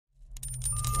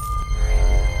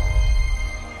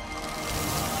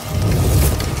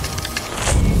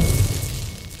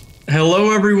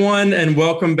Hello, everyone, and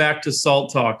welcome back to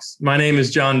SALT Talks. My name is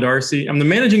John Darcy. I'm the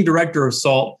managing director of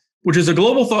SALT, which is a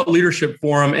global thought leadership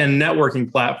forum and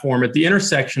networking platform at the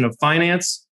intersection of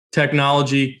finance,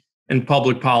 technology, and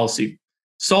public policy.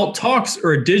 SALT Talks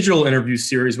are a digital interview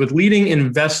series with leading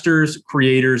investors,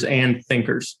 creators, and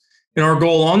thinkers. And our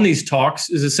goal on these talks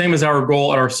is the same as our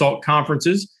goal at our SALT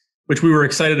conferences, which we were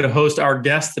excited to host our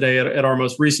guest today at our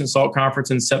most recent SALT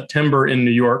conference in September in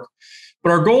New York. But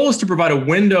our goal is to provide a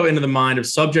window into the mind of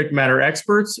subject matter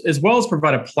experts, as well as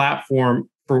provide a platform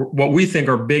for what we think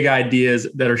are big ideas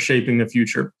that are shaping the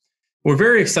future. We're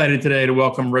very excited today to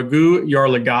welcome Raghu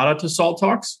Yarlagadda to SALT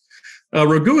Talks.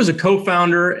 Raghu is a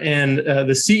co-founder and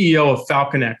the CEO of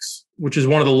FalconX, which is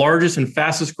one of the largest and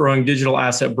fastest growing digital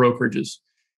asset brokerages.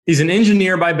 He's an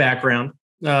engineer by background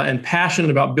and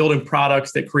passionate about building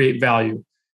products that create value,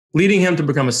 leading him to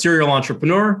become a serial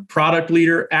entrepreneur, product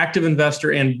leader, active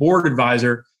investor, and board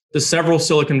advisor to several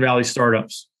Silicon Valley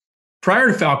startups.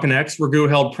 Prior to FalconX, Raghu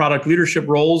held product leadership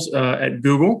roles at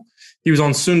Google. He was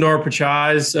on Sundar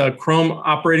Pichai's Chrome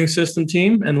operating system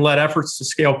team and led efforts to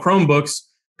scale Chromebooks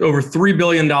to over $3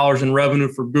 billion in revenue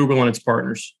for Google and its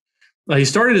partners. He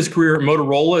started his career at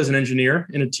Motorola as an engineer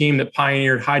in a team that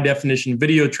pioneered high-definition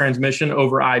video transmission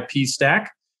over IP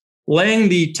stack, laying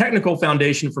the technical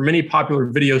foundation for many popular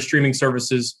video streaming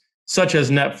services such as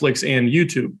Netflix and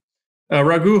YouTube.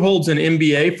 Raghu holds an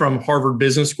MBA from Harvard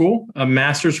Business School, a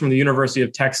master's from the University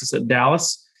of Texas at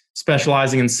Dallas,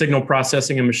 specializing in signal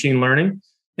processing and machine learning,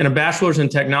 and a bachelor's in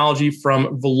technology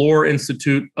from Vellore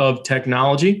Institute of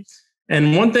Technology.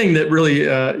 And one thing that really,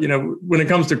 when it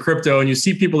comes to crypto and you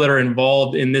see people that are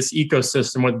involved in this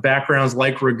ecosystem with backgrounds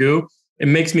like Raghu, it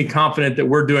makes me confident that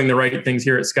we're doing the right things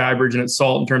here at Skybridge and at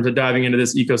SALT in terms of diving into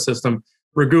this ecosystem.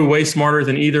 Raghu, way smarter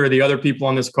than either of the other people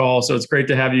on this call. So it's great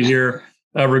to have you here,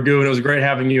 Raghu. And it was great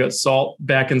having you at SALT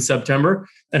back in September.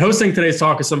 And hosting today's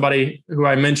talk is somebody who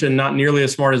I mentioned, not nearly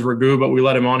as smart as Raghu, but we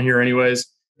let him on here anyways.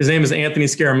 His name is Anthony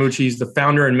Scaramucci. He's the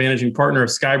founder and managing partner of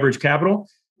Skybridge Capital,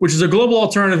 which is a global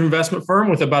alternative investment firm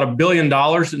with about $1 billion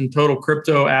in total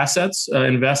crypto assets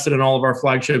invested in all of our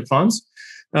flagship funds.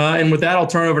 And with that, I'll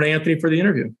turn over to Anthony for the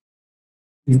interview.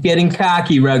 He's getting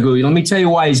cocky, Raghu. Let me tell you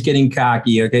why he's getting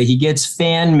cocky, okay? He gets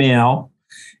fan mail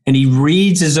and he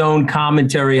reads his own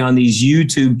commentary on these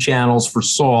YouTube channels for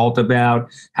SALT about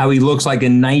how he looks like a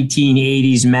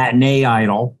 1980s matinee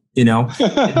idol,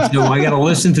 So I got to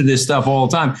listen to this stuff all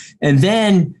the time. And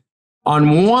then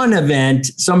on one event,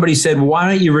 somebody said, why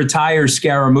don't you retire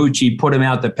Scaramucci, put him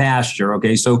out to pasture,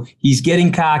 okay? So he's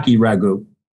getting cocky, Raghu.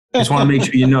 Just want to make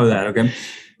sure you know that, okay?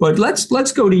 But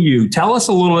let's go to you. Tell us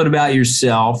a little bit about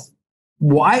yourself.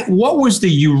 What was the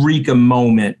eureka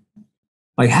moment?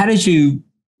 Like, how did you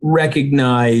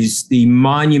recognize the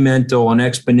monumental and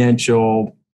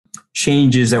exponential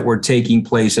changes that were taking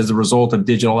place as a result of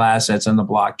digital assets and the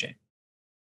blockchain?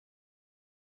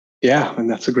 Yeah, and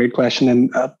that's a great question.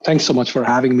 And thanks so much for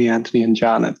having me, Anthony and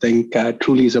John. I think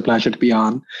truly is a pleasure to be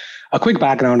on. A quick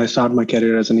background, I started my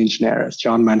career as an engineer, as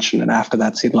John mentioned, and after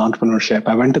that, serial entrepreneurship.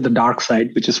 I went to the dark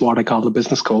side, which is what I call the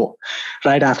business school.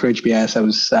 Right after HBS, I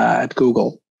was at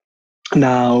Google.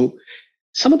 Now,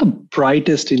 some of the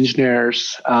brightest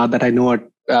engineers that I know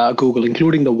at Google,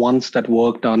 including the ones that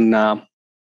worked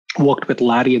with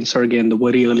Larry and Sergey in the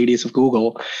very early days of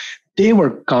Google, they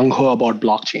were gung-ho about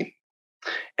blockchain.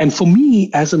 And for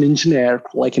me, as an engineer,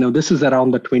 this is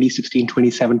around the 2016,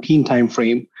 2017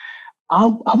 timeframe,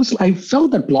 I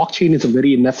felt that blockchain is a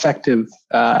very ineffective,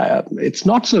 it's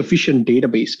not so efficient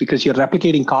database because you're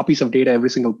replicating copies of data every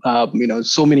single,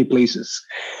 so many places.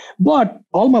 But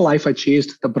all my life, I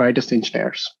chased the brightest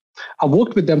engineers. I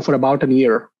worked with them for about a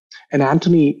year. And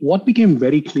Anthony, what became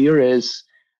very clear is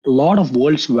a lot of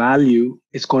world's value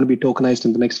is going to be tokenized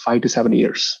in the next 5 to 7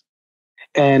 years.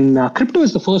 And crypto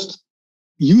is the first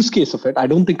use case of it. I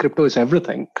don't think crypto is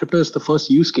everything. Crypto is the first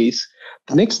use case.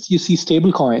 The next, you see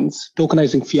stable coins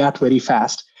tokenizing fiat very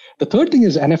fast. The third thing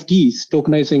is NFTs,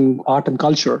 tokenizing art and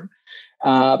culture,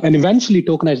 and eventually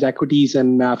tokenized equities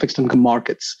and fixed income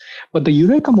markets. But the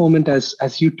eureka moment,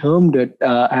 as you termed it,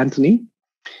 Anthony,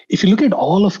 if you look at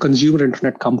all of consumer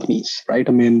internet companies, right?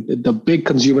 I mean, the big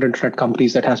consumer internet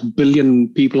companies that has billion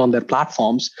people on their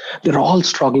platforms, they're all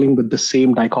struggling with the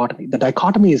same dichotomy. The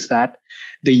dichotomy is that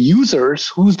the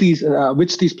users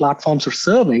which these platforms are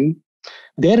serving,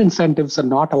 their incentives are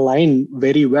not aligned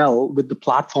very well with the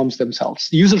platforms themselves.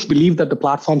 Users believe that the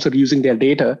platforms are using their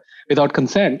data without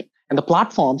consent, and the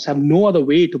platforms have no other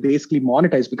way to basically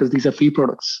monetize because these are free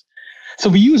products. So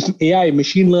we use AI,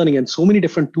 machine learning, and so many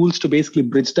different tools to basically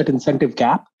bridge that incentive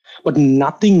gap, but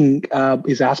nothing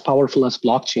is as powerful as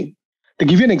blockchain. To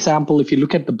give you an example, if you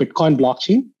look at the Bitcoin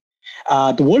blockchain,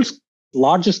 the world's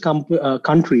largest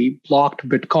country blocked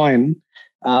Bitcoin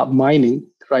mining.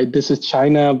 Right, this is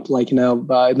China, in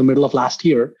the middle of last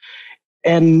year,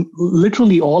 and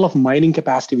literally all of mining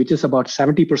capacity, which is about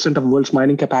 70% of the world's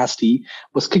mining capacity,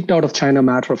 was kicked out of China in a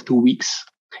matter of 2 weeks.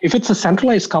 If it's a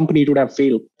centralized company, it would have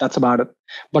failed. That's about it.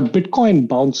 But Bitcoin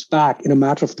bounced back in a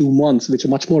matter of 2 months, which is a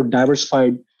much more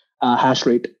diversified hash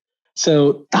rate.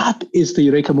 So that is the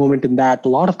eureka moment in that a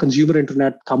lot of consumer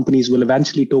internet companies will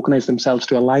eventually tokenize themselves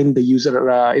to align the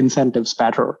user incentives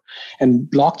better. And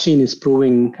blockchain is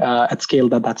proving at scale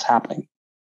that that's happening.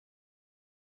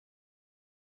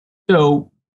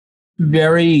 So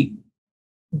very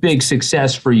big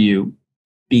success for you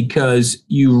because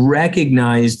you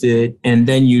recognized it and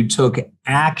then you took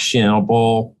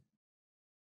actionable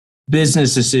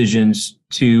business decisions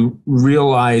to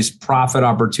realize profit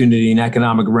opportunity and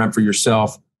economic rent for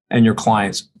yourself and your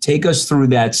clients. Take us through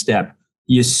that step.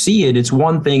 You see it. It's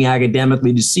one thing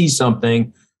academically to see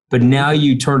something, but now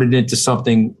you turn it into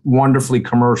something wonderfully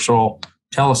commercial.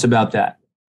 Tell us about that.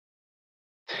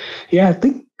 Yeah, I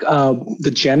think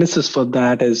the genesis for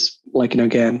that is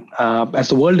as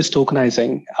the world is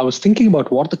tokenizing, I was thinking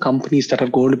about what are the companies that are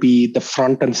going to be the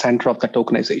front and center of the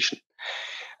tokenization.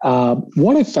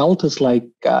 What I felt is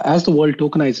as the world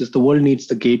tokenizes, the world needs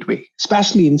the gateway.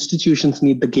 Especially institutions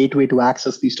need the gateway to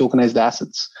access these tokenized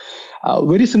assets.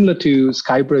 Very similar to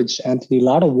Skybridge, Anthony, a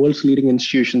lot of world's leading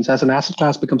institutions, as an asset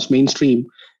class becomes mainstream,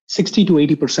 60 to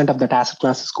 80% of that asset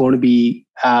class is going to be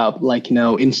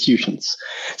institutions.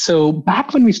 So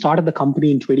back when we started the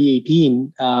company in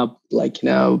 2018,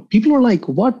 people were like,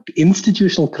 what,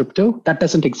 institutional crypto? That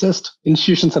doesn't exist.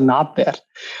 Institutions are not there.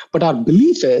 But our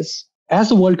belief is, as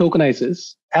the world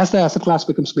tokenizes, as the asset class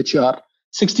becomes mature,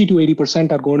 60 to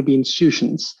 80% are going to be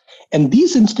institutions. And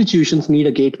these institutions need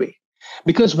a gateway.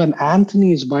 Because when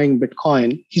Anthony is buying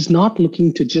Bitcoin, he's not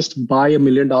looking to just buy $1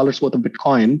 million worth of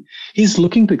Bitcoin. He's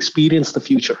looking to experience the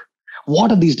future. What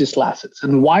are these digital assets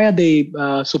and why are they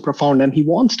so profound? And he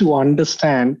wants to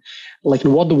understand what the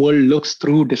world looks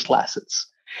through digital assets.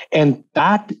 And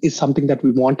that is something that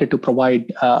we wanted to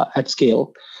provide at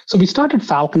scale. So we started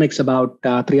FalconX about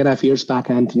 3.5 years back,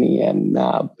 Anthony, and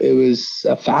it was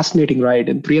a fascinating ride.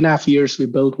 In 3.5 years, we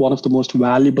built one of the most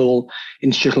valuable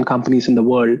institutional companies in the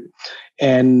world.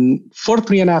 And for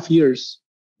 3.5 years,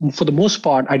 for the most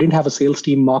part, I didn't have a sales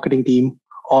team, marketing team,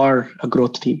 or a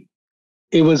growth team.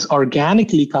 It was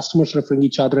organically customers referring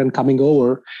each other and coming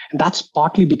over. And that's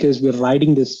partly because we're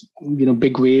riding this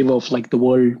big wave of the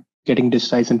world getting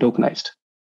digitized and tokenized.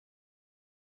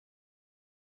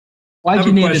 I have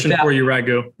a question for you,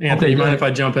 Raghu. Anthony, you mind if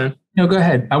I jump in? No, go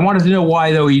ahead. I wanted to know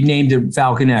why, though, you named it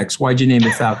FalconX. Why'd you name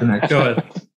it FalconX? Go ahead.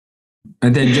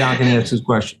 And then John can ask his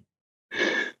question.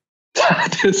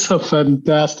 That is a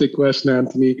fantastic question,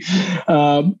 Anthony.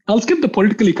 I'll skip the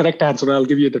politically correct answer. I'll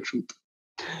give you the truth.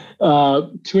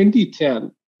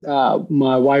 2010,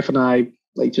 my wife and I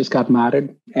just got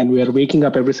married, and we are waking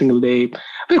up every single day.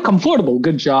 We're comfortable,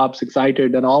 good jobs,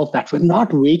 excited, and all of that. We're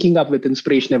not waking up with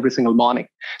inspiration every single morning.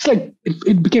 It's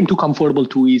it became too comfortable,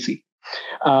 too easy.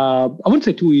 I wouldn't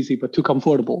say too easy, but too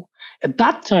comfortable. At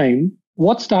that time,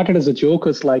 what started as a joke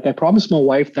was I promised my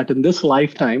wife that in this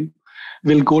lifetime,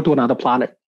 we'll go to another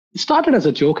planet. It started as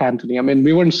a joke, Anthony. I mean,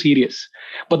 we weren't serious.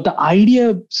 But the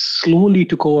idea slowly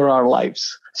took over our lives.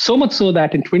 So much so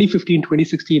that in 2015,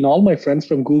 2016, all my friends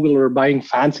from Google were buying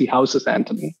fancy houses,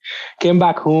 Anthony. Came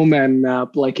back home and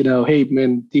hey,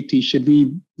 man, Deepti, should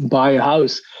we buy a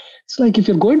house? It's if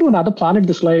you're going to another planet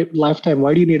this lifetime,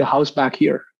 why do you need a house back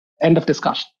here? End of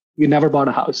discussion. We never bought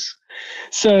a house.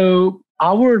 So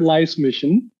our life's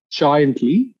mission,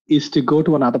 jointly, is to go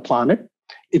to another planet.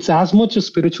 It's as much a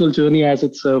spiritual journey as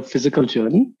it's a physical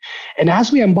journey. And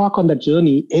as we embark on that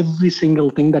journey, every single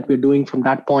thing that we're doing from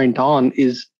that point on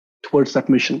is towards that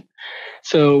mission.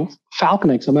 So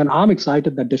FalconX, I'm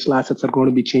excited that digital assets are going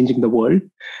to be changing the world.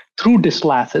 Through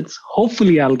digital assets,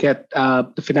 hopefully I'll get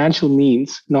the financial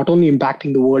means, not only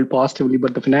impacting the world positively,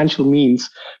 but the financial means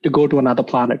to go to another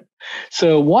planet.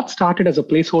 So what started as a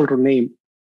placeholder name,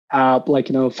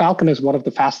 Falcon is one of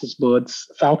the fastest birds.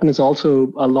 Falcon is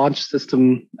also a launch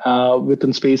system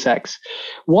within SpaceX.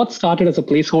 What started as a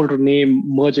placeholder name,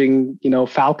 merging,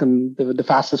 Falcon, the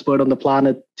fastest bird on the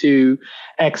planet, to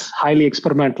X, highly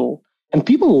experimental. And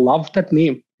people loved that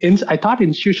name. I thought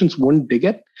institutions wouldn't dig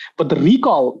it, but the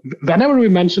recall, whenever we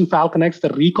mention Falcon X,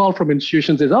 the recall from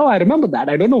institutions is, oh, I remember that.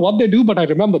 I don't know what they do, but I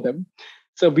remember them.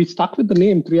 So we stuck with the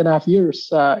name 3.5 years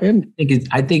in.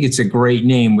 I think it's a great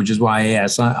name, which is why I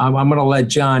asked. I'm going to let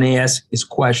John ask his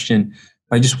question.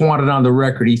 I just wanted on the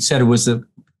record. He said it was an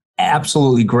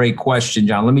absolutely great question,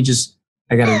 John. Let me just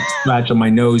I got a scratch on my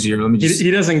nose here. Let me just.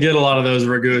 He doesn't get a lot of those,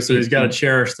 Raghu, so he's got to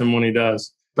cherish them when he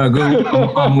does. Raghu,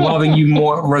 I'm loving you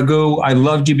more. Raghu, I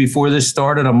loved you before this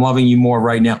started. I'm loving you more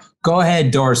right now. Go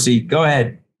ahead, Darcy. Go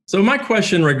ahead. So my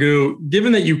question, Raghu,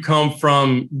 given that you come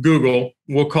from Google,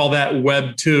 we'll call that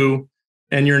Web 2,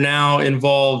 and you're now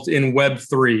involved in Web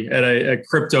 3 at a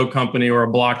crypto company or a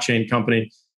blockchain company,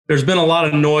 there's been a lot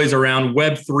of noise around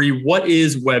Web 3. What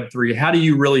is Web 3? How do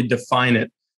you really define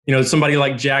it? Somebody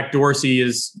like Jack Dorsey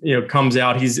comes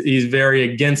out. He's very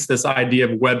against this idea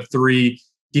of Web 3.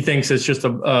 He thinks it's just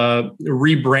a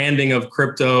rebranding of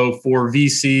crypto for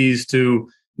VCs to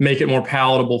make it more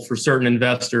palatable for certain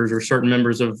investors or certain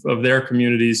members of their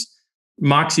communities.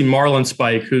 Moxie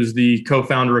Marlinspike, who's the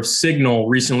co-founder of Signal,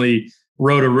 recently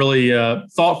wrote a really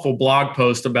thoughtful blog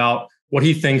post about what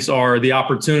he thinks are the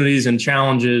opportunities and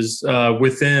challenges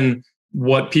within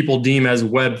what people deem as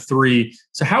Web 3.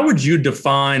 So how would you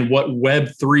define what Web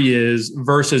 3 is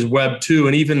versus Web 2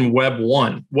 and even Web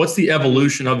 1? What's the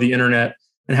evolution of the internet?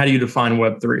 And how do you define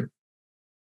Web 3?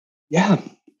 Yeah,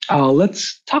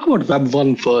 let's talk about Web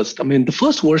 1 first. I mean, the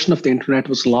first version of the internet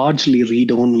was largely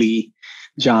read-only,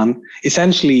 John.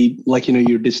 Essentially,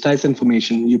 you digitize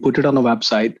information, you put it on a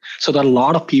website so that a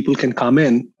lot of people can come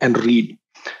in and read.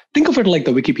 Think of it like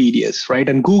the Wikipedias, right?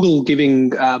 And Google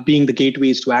being the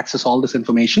gateways to access all this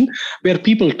information, where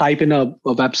people type in a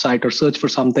website or search for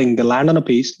something, they land on a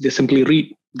page, they simply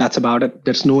read. That's about it.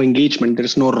 There's no engagement.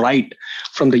 There's no right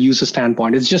from the user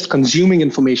standpoint. It's just consuming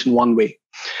information one way.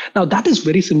 Now, that is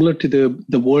very similar to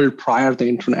the world prior to the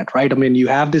internet, right? I mean, you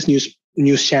have this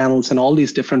news channels and all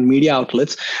these different media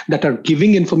outlets that are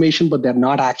giving information, but they're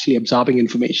not actually absorbing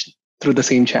information through the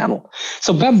same channel.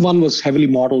 So Web 1 was heavily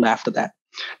modeled after that.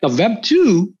 Now, Web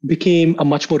 2 became a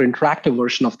much more interactive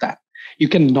version of that. You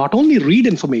can not only read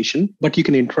information, but you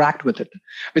can interact with it,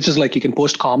 which is like you can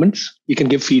post comments, you can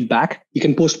give feedback, you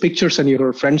can post pictures and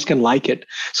your friends can like it.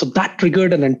 So that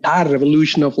triggered an entire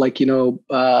revolution of the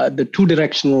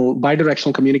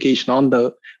bidirectional communication on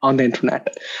the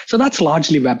internet. So that's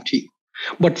largely Web 2.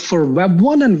 But for Web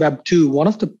 1 and Web 2, one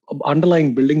of the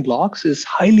underlying building blocks is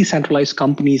highly centralized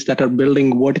companies that are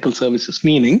building vertical services,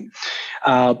 meaning,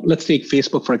 let's take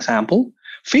Facebook, for example.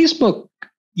 Facebook,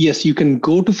 yes, you can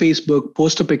go to Facebook,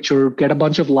 post a picture, get a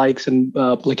bunch of likes and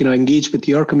engage with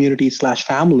your community /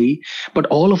 family. But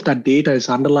all of that data is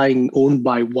owned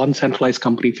by one centralized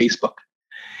company, Facebook.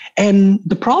 And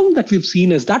the problem that we've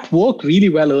seen is that worked really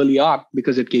well early on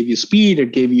because it gave you speed,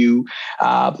 it gave you,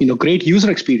 great user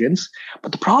experience.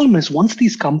 But the problem is once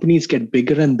these companies get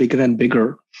bigger and bigger and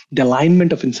bigger, the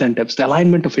alignment of incentives, the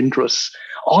alignment of interests,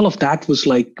 all of that was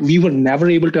we were never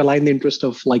able to align the interest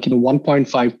of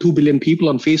 1.5, 2 billion people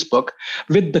on Facebook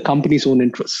with the company's own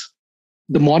interests.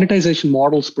 The monetization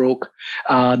models broke,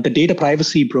 the data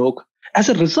privacy broke. As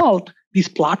a result, these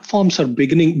platforms are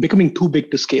becoming too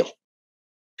big to scale.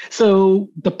 So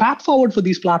the path forward for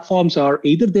these platforms are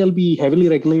either they'll be heavily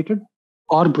regulated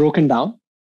or broken down,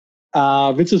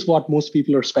 which is what most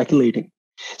people are speculating.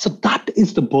 So that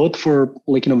is the birth for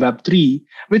Web 3,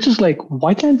 which is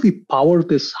why can't we power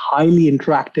this highly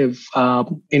interactive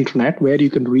internet where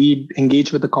you can read,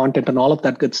 engage with the content and all of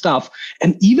that good stuff.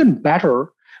 And even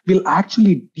better, we'll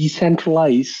actually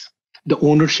decentralize the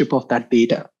ownership of that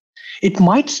data. It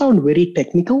might sound very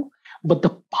technical, but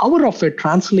the power of it,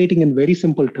 translating in very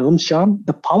simple terms, John,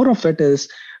 the power of it is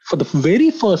for the very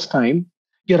first time,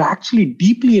 you're actually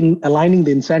deeply aligning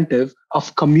the incentive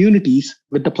of communities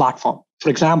with the platform. For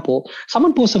example,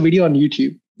 someone posts a video on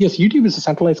YouTube. Yes, YouTube is a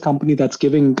centralized company that's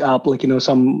giving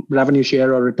some revenue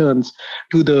share or returns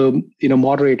to the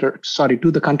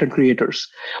to the content creators.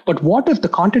 But what if the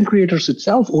content creators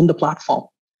itself own the platform?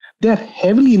 They're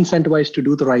heavily incentivized to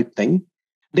do the right thing.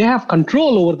 They have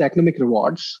control over the economic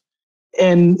rewards.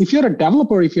 And if you're a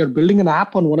developer, if you're building an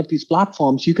app on one of these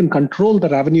platforms, you can control the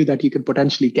revenue that you could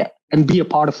potentially get and be a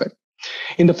part of it.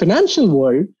 In the financial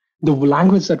world, the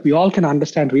language that we all can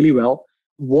understand really well,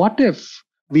 what if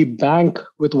we bank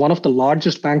with one of the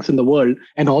largest banks in the world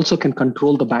and also can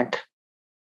control the bank?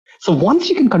 So once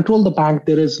you can control the bank,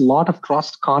 there is a lot of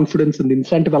trust, confidence, and the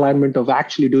incentive alignment of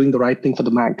actually doing the right thing for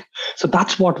the bank. So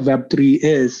that's what Web 3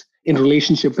 is in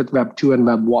relationship with Web 2 and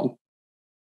Web 1.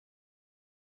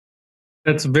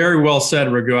 That's very well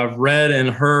said, Raghu. I've read and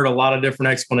heard a lot of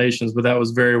different explanations, but that was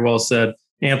very well said.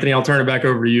 Anthony, I'll turn it back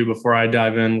over to you before I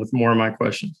dive in with more of my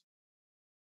questions.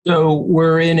 So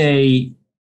we're in a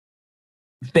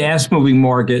fast-moving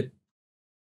market.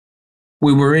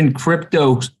 We were in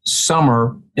crypto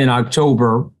summer in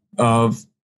October of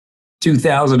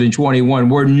 2021.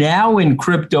 We're now in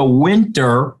crypto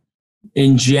winter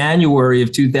in January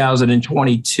of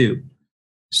 2022.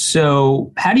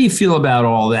 So how do you feel about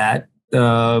all that?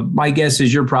 My guess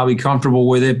is you're probably comfortable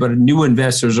with it, but new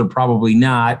investors are probably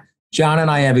not. John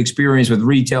and I have experience with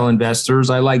retail investors.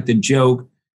 I like to joke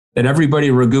that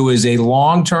everybody, Raghu, is a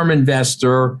long-term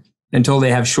investor until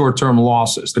they have short-term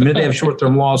losses. The minute they have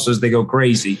short-term losses, they go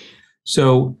crazy.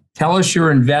 So tell us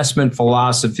your investment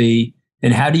philosophy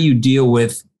and how do you deal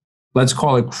with, let's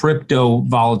call it crypto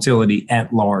volatility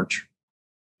at large?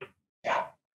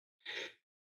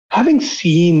 Having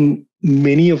seen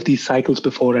many of these cycles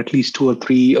before, at least 2 or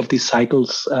 3 of these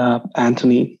cycles,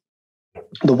 Anthony,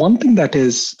 the one thing that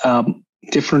is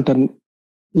different and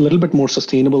a little bit more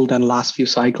sustainable than last few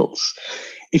cycles,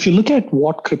 if you look at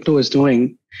what crypto is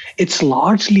doing, it's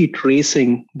largely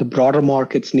tracing the broader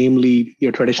markets, namely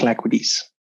your traditional equities.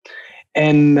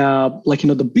 And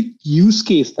the big use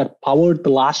case that powered the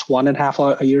last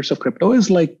 1.5 years of crypto is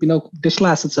digital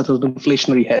assets as an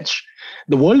inflationary hedge.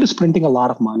 The world is printing a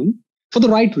lot of money for the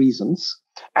right reasons.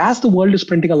 As the world is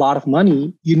printing a lot of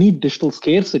money, you need digital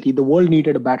scarcity. The world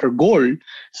needed a better gold.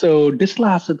 So digital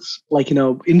assets,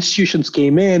 institutions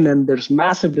came in and there's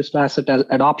massive digital asset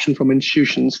adoption from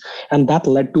institutions. And that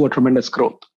led to a tremendous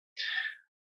growth.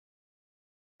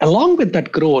 Along with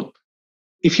that growth,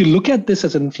 if you look at this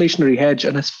as an inflationary hedge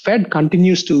and as Fed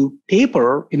continues to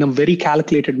taper in a very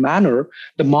calculated manner,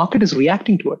 the market is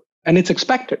reacting to it. And it's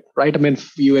expected, right? I mean,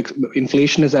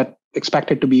 inflation is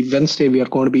expected to be Wednesday. We are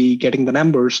going to be getting the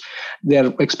numbers.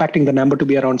 They're expecting the number to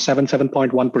be around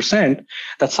 7.1%.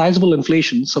 That's sizable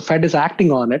inflation. So Fed is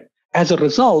acting on it. As a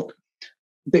result,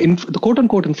 the quote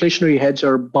unquote inflationary hedge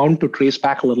are bound to trace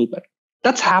back a little bit.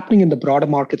 That's happening in the broader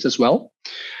markets as well.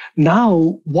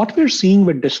 Now, what we're seeing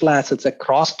with digital assets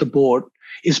across the board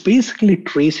is basically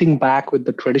tracing back with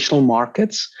the traditional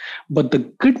markets. But the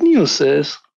good news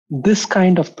is this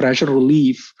kind of pressure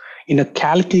relief in a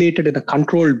calculated, in a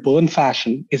controlled burn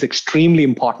fashion is extremely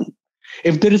important.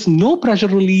 If there is no pressure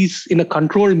release in a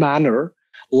controlled manner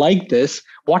like this,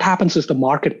 what happens is the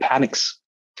market panics.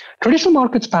 Traditional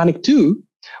markets panic too.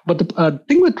 But the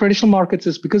thing with traditional markets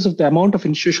is because of the amount of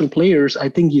institutional players, I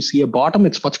think you see a bottom,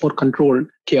 it's much more controlled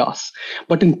chaos.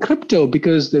 But in crypto,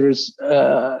 because there is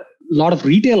a lot of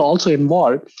retail also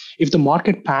involved, if the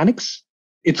market panics,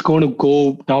 it's going to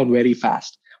go down very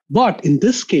fast. But in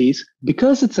this case,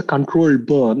 because it's a controlled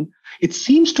burn, it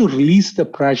seems to release the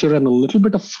pressure and a little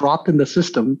bit of froth in the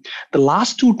system. The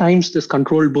last 2 times this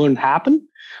controlled burn happened,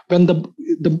 when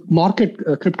the market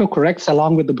crypto corrects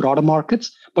along with the broader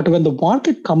markets, but when the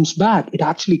market comes back, it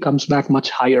actually comes back much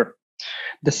higher.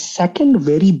 The second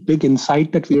very big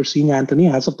insight that we are seeing, Anthony,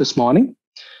 as of this morning,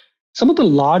 some of the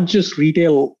largest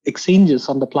retail exchanges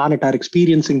on the planet are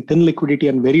experiencing thin liquidity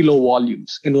and very low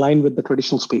volumes in line with the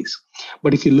traditional space.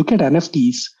 But if you look at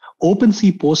NFTs,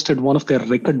 OpenSea posted one of their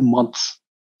record months.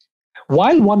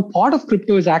 While one part of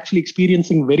crypto is actually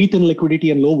experiencing very thin liquidity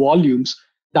and low volumes,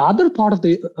 the other part of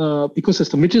the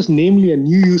ecosystem, which is namely a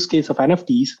new use case of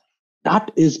NFTs,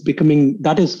 that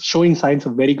is showing signs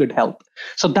of very good health.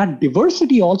 So that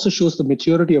diversity also shows the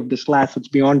maturity of digital assets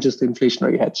beyond just the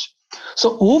inflationary hedge.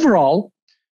 So overall,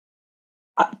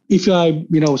 if I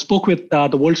spoke with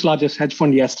the world's largest hedge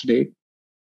fund yesterday,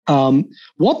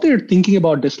 what they're thinking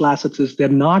about digital assets is they're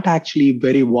not actually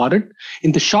very worried.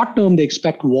 In the short term, they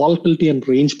expect volatility and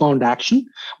range-bound action.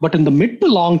 But in the mid to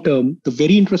long term, the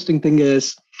very interesting thing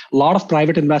is a lot of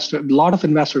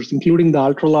investors, including the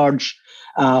ultra-large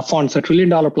funds, $1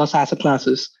 trillion plus asset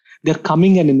classes, they're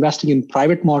coming and investing in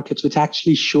private markets, which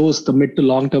actually shows the mid to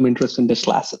long-term interest in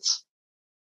digital assets.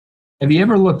 Have you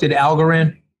ever looked at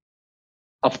Algorand?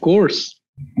 Of course.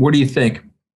 What do you think?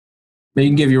 You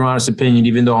can give your honest opinion,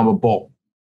 even though I'm a bull.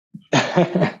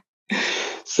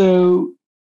 So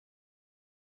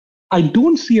I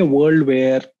don't see a world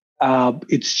where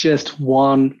it's just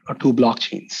 1 or 2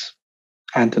 blockchains,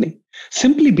 Anthony.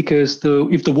 Simply because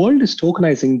if the world is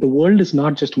tokenizing, the world is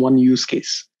not just one use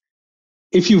case.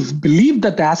 If you believe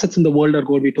that the assets in the world are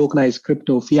going to be tokenized,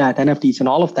 crypto, fiat, NFTs, and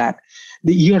all of that,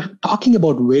 you're talking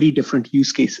about very different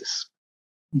use cases.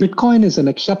 Bitcoin is an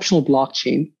exceptional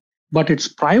blockchain, but it's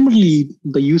primarily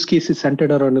the use case is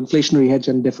centered around inflationary hedge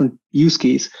and different use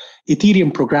case,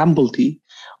 Ethereum programmability.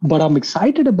 But I'm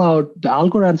excited about the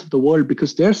Algorands of the world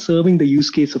because they're serving the use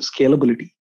case of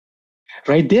scalability,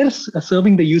 right? They're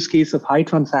serving the use case of high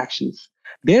transactions.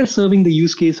 They're serving the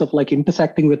use case of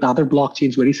intersecting with other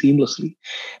blockchains very seamlessly.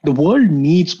 The world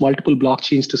needs multiple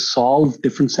blockchains to solve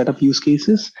different set of use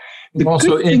cases.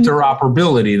 Also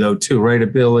interoperability though too, right?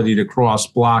 Ability to cross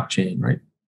blockchain, right?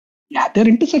 Yeah, they're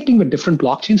intersecting with different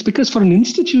blockchains because for an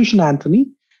institution, Anthony,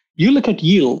 you look at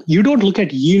yield. You don't look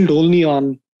at yield only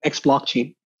on X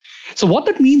blockchain. So what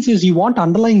that means is you want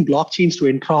underlying blockchains to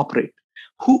interoperate.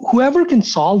 whoever can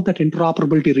solve that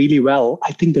interoperability really well,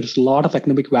 I think there's a lot of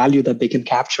economic value that they can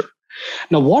capture.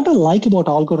 Now, what I like about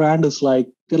Algorand is like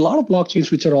there are a lot of blockchains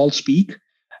which are all speak.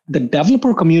 The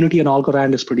developer community in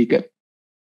Algorand is pretty good.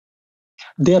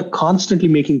 They're constantly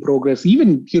making progress,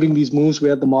 even during these moves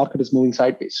where the market is moving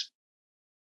sideways.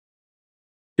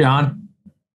 John?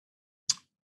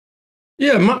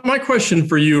 Yeah, my question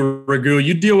for you, Raghu,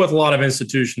 you deal with a lot of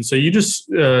institutions. So you just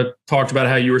talked about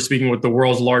how you were speaking with the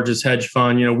world's largest hedge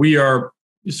fund. We are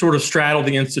sort of straddle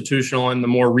the institutional and the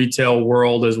more retail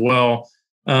world as well.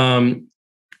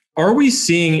 Are we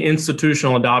seeing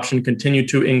institutional adoption continue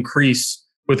to increase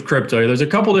with crypto? There's a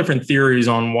couple different theories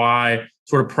on why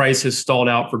sort of price has stalled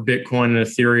out for Bitcoin and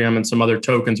Ethereum and some other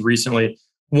tokens recently.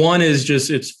 One is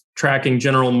just it's tracking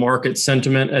general market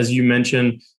sentiment. As you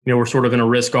mentioned, we're sort of in a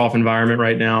risk-off environment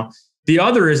right now. The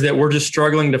other is that we're just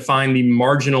struggling to find the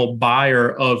marginal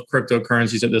buyer of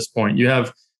cryptocurrencies at this point. You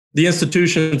have the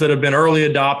institutions that have been early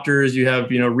adopters. You have,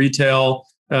 retail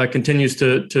continues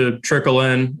to trickle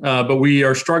in, but we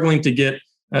are struggling to get,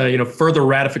 further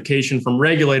ratification from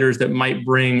regulators that might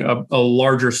bring a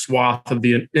larger swath of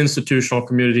the institutional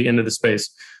community into the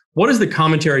space. What is the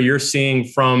commentary you're seeing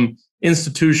from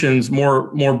institutions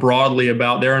more broadly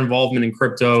about their involvement in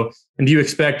crypto? And do you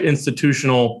expect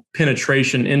institutional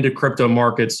penetration into crypto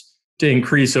markets to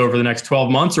increase over the next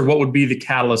 12 months, or what would be the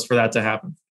catalyst for that to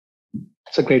happen?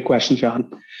 That's a great question,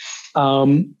 John.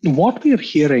 What we are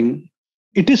hearing,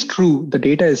 it is true, the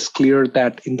data is clear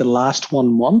that in the last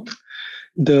 1 month,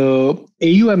 the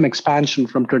AUM expansion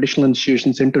from traditional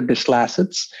institutions into digital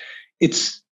assets,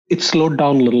 it's slowed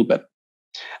down a little bit.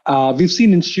 We've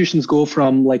seen institutions go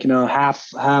from half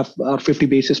or 50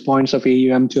 basis points of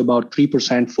AUM to about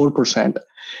 3%, 4%.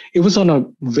 It was on a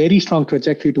very strong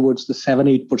trajectory towards the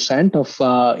 7-8% of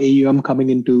AUM coming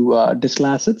into digital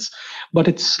assets, but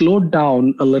it slowed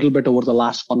down a little bit over the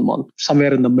last 1 month.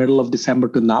 Somewhere in the middle of December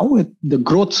to now, the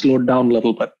growth slowed down a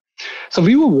little bit. So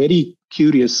we were very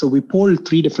curious. So we polled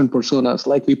 3 different personas.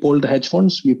 Like we polled the hedge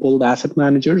funds, we polled the asset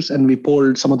managers, and we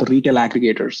polled some of the retail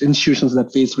aggregators, institutions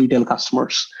that face retail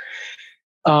customers.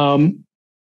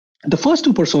 The first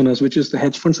 2 personas, which is the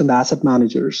hedge funds and the asset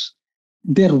managers,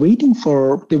 they're waiting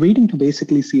to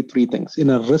basically see 3 things. In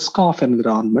a risk-off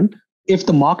environment, if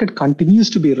the market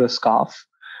continues to be risk-off,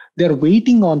 they're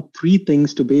waiting on 3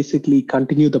 things to basically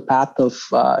continue the path of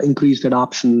increased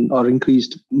adoption or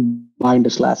increased buying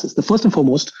digital assets. The first and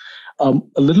foremost, a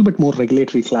little bit more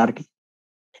regulatory clarity.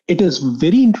 It is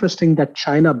very interesting that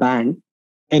China banned,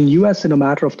 and US in a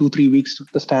matter of 2-3 weeks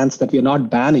took the stance that we are not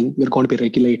banning, we're going to be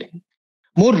regulating.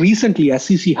 More recently,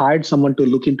 SEC hired someone to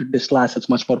look into digital assets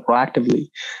much more proactively.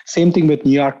 Same thing with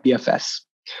New York DFS.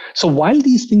 So while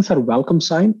these things are a welcome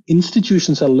sign,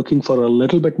 institutions are looking for a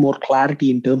little bit more clarity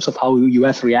in terms of how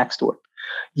US reacts to it.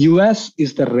 US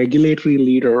is the regulatory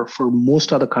leader for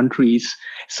most other countries.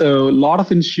 So a lot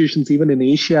of institutions, even in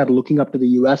Asia, are looking up to the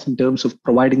US in terms of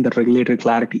providing that regulatory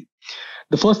clarity.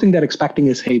 The first thing they're expecting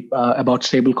is about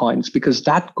stablecoins, because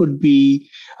that could be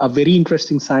a very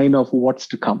interesting sign of what's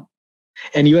to come.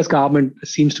 And US government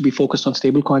seems to be focused on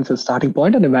stablecoins as a starting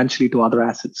point and eventually to other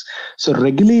assets. So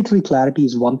regulatory clarity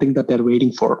is one thing that they're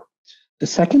waiting for. The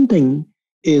second thing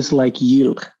is like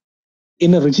yield.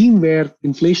 In a regime where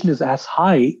inflation is as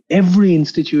high, every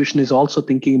institution is also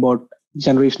thinking about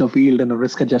generation of yield in a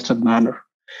risk-adjusted manner.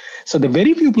 So the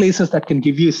very few places that can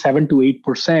give you 7 to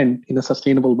 8% in a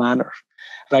sustainable manner,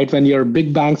 right? When your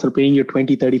big banks are paying you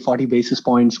 20, 30, 40 basis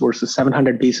points versus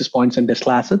 700 basis points in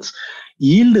digital assets,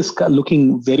 yield is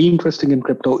looking very interesting in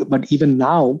crypto. But even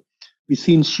now, we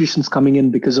see institutions coming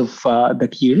in because of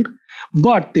that yield.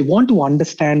 But they want to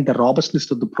understand the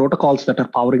robustness of the protocols that are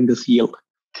powering this yield.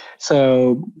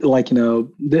 So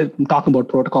they're talking about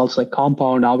protocols like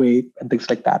Compound, Aave, and things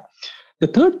like that. The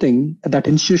third thing that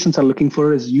institutions are looking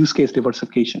for is use case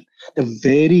diversification. They're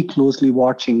very closely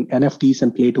watching NFTs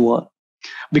and play to earn.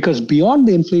 Because beyond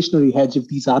the inflationary hedge, if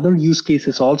these other use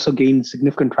cases also gain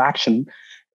significant traction,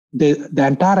 the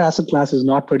entire asset class is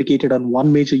not predicated on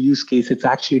one major use case. It's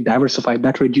actually diversified.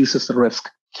 That reduces the risk.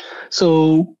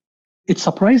 So it's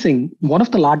surprising. One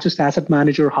of the largest asset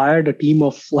manager hired a team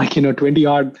of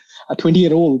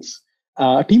 20-year-olds,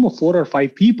 a team of 4 or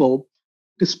 5 people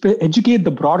to educate the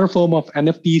broader firm of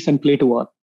NFTs and play to earn.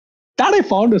 That I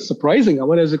found is surprising. I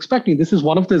was expecting this is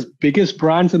one of the biggest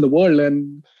brands in the world,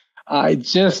 and I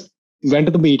just went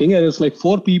to the meeting and it's like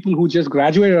 4 people who just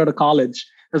graduated out of college.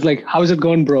 I was like, how's it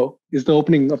going, bro? Is the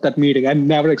opening of that meeting. I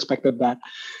never expected that.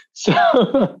 So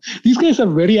these guys are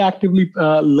very actively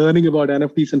learning about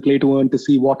NFTs and play to earn to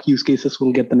see what use cases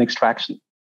will get the next traction.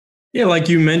 Yeah, like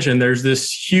you mentioned, there's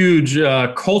this huge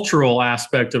cultural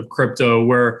aspect of crypto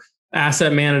where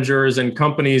asset managers and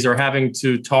companies are having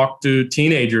to talk to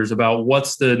teenagers about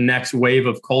what's the next wave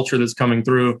of culture that's coming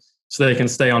through so they can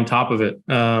stay on top of it.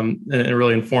 And it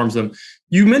really informs them.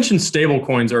 You mentioned stable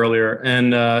coins earlier,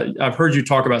 and I've heard you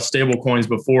talk about stable coins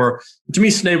before. To me,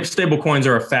 stable coins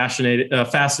are a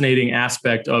fascinating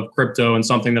aspect of crypto and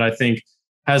something that I think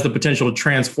has the potential to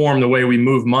transform the way we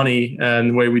move money and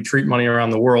the way we treat money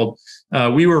around the world.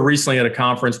 We were recently at a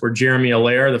conference where Jeremy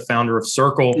Allaire, the founder of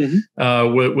Circle,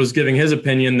 was giving his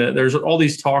opinion that there's all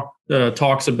these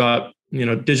talks about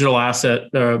digital asset,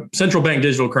 central bank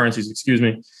digital currencies,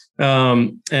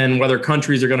 and whether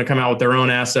countries are going to come out with their own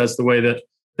assets the way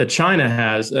that China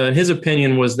has. His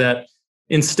opinion was that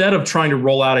instead of trying to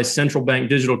roll out a central bank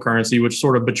digital currency, which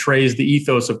sort of betrays the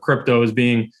ethos of crypto as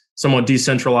being somewhat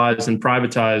decentralized and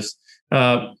privatized,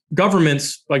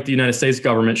 governments like the United States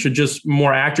government should just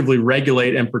more actively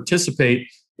regulate and participate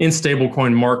in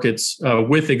stablecoin markets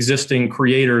with existing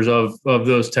creators of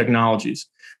those technologies.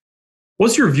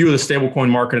 What's your view of the stablecoin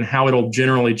market and how it'll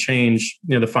generally change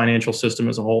the financial system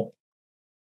as a whole?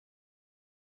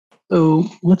 So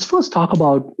let's first talk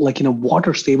about what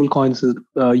are stablecoins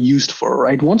used for,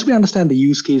 right? Once we understand the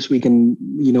use case, we can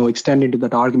extend into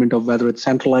that argument of whether it's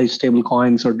centralized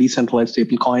stablecoins or decentralized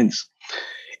stablecoins.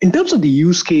 In terms of the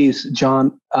use case,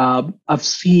 John, I've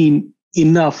seen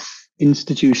enough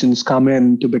institutions come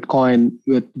into Bitcoin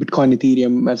with Bitcoin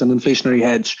Ethereum as an inflationary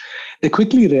hedge. They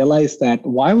quickly realize that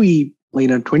why we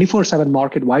 24/7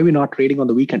 market, why are we not trading on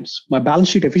the weekends? My balance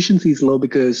sheet efficiency is low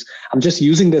because I'm just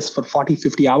using this for 40,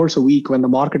 50 hours a week when the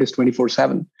market is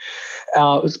 24/7.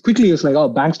 It's like, oh,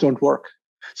 banks don't work.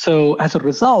 So as a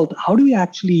result, how do we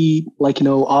actually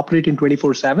operate in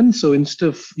 24/7? So instead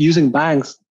of using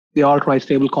banks, they all try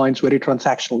stable coins very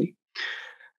transactionally.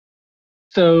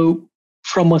 So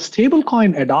from a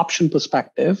stablecoin adoption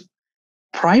perspective,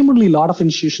 primarily, a lot of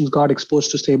institutions got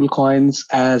exposed to stable coins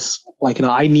as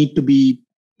I need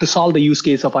to solve the use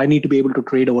case of I need to be able to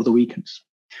trade over the weekends.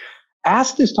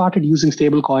 As they started using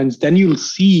stable coins, then you'll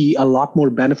see a lot more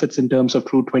benefits in terms of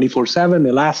true 24/7,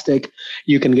 elastic.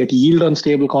 You can get yield on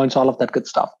stable coins, all of that good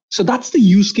stuff. So that's the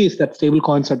use case that stable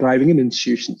coins are driving in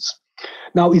institutions.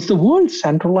 Now, is the world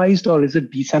centralized or is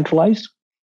it decentralized?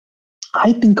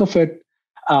 I think of it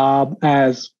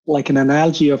as an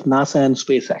analogy of NASA and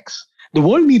SpaceX. The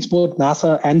world needs both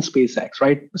NASA and SpaceX,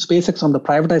 right? SpaceX on the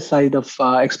privatized side of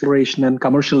exploration and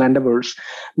commercial endeavors,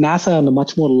 NASA on a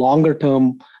much more longer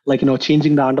term,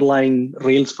 changing the underlying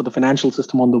rails for the financial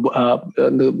system on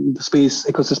the space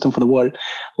ecosystem for the world.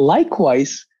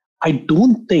 Likewise, I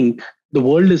don't think the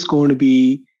world is going to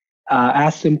be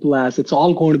as simple as it's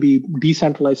all going to be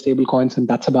decentralized stablecoins and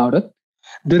that's about it.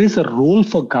 There is a role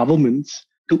for governments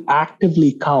to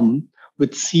actively come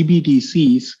with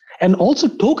CBDCs and also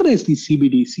tokenize these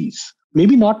CBDCs.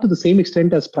 Maybe not to the same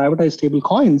extent as privatized stable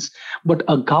coins, but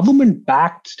a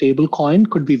government-backed stable coin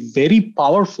could be very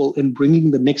powerful in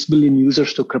bringing the next billion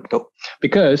users to crypto.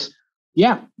 Because,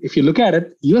 if you look at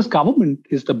it, US government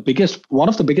is one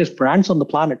of the biggest brands on the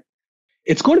planet.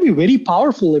 It's going to be very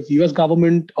powerful if US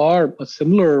government or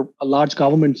a large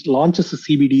government launches a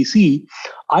CBDC.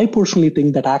 I personally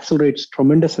think that accelerates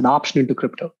tremendous adoption into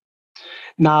crypto.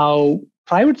 Now,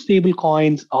 private stable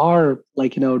coins are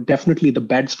definitely the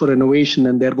beds for innovation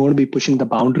and they're going to be pushing the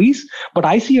boundaries. But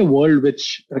I see a world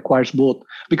which requires both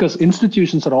because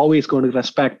institutions are always going to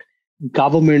respect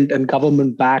government and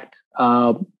government-backed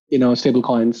stable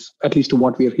coins, at least to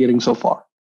what we are hearing so far.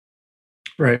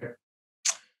 Right.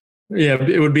 Yeah,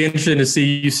 it would be interesting to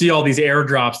see. You see all these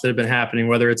airdrops that have been happening,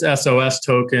 whether it's SOS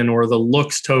token or the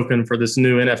Looks token for this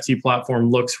new NFT platform,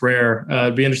 Looks Rare.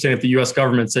 It'd be interesting if the U.S.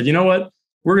 government said, you know what?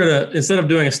 We're going to, instead of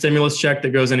doing a stimulus check that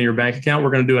goes into your bank account, we're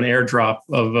going to do an airdrop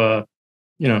of,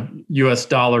 US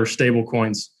dollar stable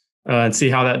coins and see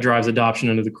how that drives adoption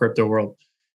into the crypto world.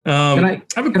 I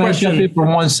have a question. I jump in for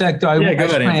 1 sec? I was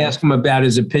going to ask him about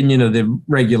his opinion of the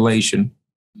regulation,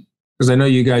 because I know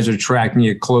you guys are tracking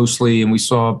it closely, and we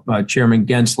saw Chairman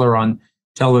Gensler on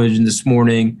television this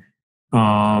morning.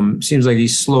 Seems like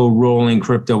he's slow rolling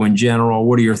crypto in general.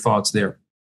 What are your thoughts there?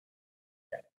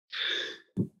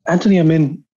 Anthony,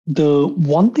 the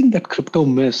one thing that crypto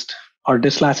missed or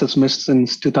digital assets missed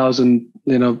since 2000,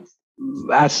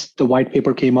 as the white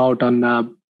paper came out on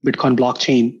Bitcoin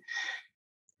blockchain,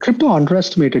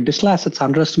 digital assets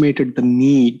underestimated the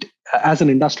need, as an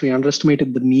industry,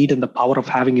 underestimated the need and the power of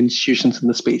having institutions in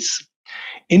the space.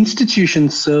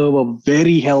 Institutions serve a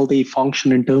very healthy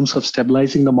function in terms of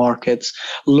stabilizing the markets,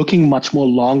 looking much more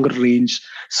longer range.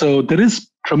 So there is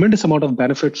tremendous amount of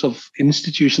benefits of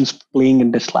institutions playing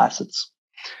in digital assets.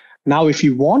 Now, if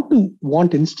you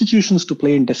want institutions to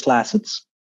play in digital assets,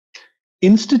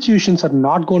 institutions are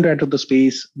not going to enter the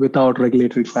space without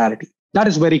regulatory clarity. That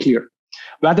is very clear.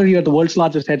 Whether you're the world's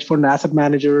largest hedge fund, asset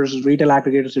managers, retail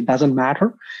aggregators, it doesn't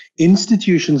matter.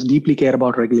 Institutions deeply care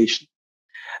about regulation.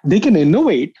 They can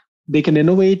innovate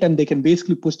and they can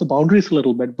basically push the boundaries a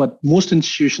little bit, but most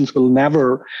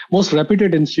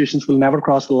reputed institutions will never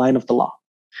cross the line of the law.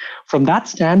 From that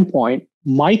standpoint,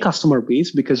 my customer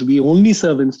base, because we only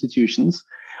serve institutions,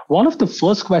 one of the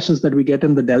first questions that we get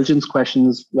in the diligence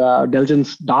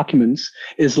documents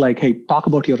is like, hey, talk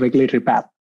about your regulatory path,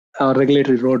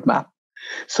 regulatory roadmap.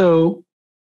 So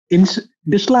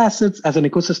digital assets as an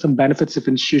ecosystem benefits if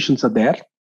institutions are there.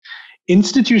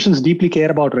 Institutions deeply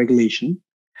care about regulation.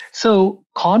 So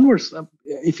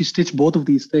if you stitch both of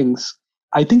these things,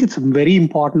 I think it's very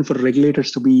important for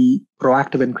regulators to be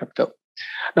proactive in crypto.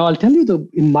 Now, I'll tell you,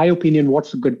 in my opinion,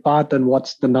 what's the good path and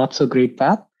what's the not so great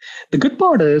path. The good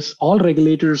part is all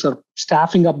regulators are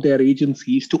staffing up their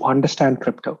agencies to understand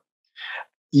crypto.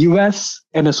 US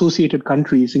and associated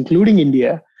countries, including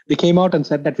India, they came out and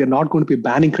said that we're not going to be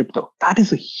banning crypto. That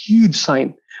is a huge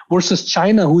sign versus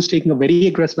China, who's taking a very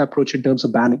aggressive approach in terms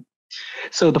of banning.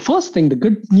 So the first thing, the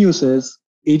good news is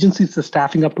agencies are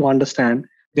staffing up to understand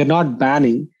they're not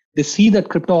banning. They see that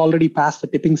crypto already passed the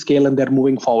tipping scale and they're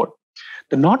moving forward.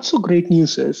 The not so great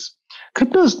news is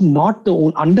crypto is not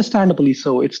understandably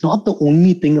so. It's not the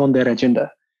only thing on their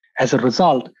agenda. As a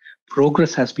result,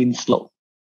 progress has been slow.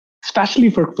 Especially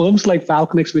for firms like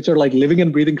FalconX, which are like living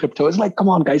and breathing crypto. It's like, come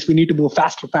on, guys, we need to move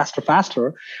faster.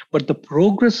 But the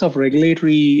progress of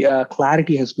regulatory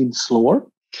clarity has been slower.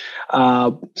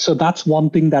 So that's one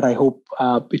thing that I hope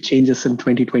it changes in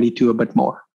 2022 a bit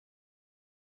more.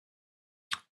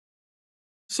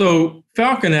 So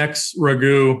FalconX,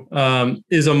 Raghu,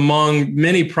 is among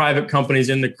many private companies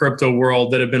in the crypto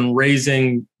world that have been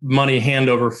raising money hand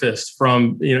over fist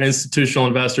from institutional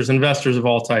investors of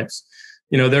all types.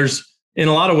 There's in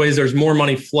a lot of ways, there's more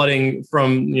money flooding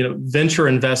from venture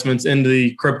investments into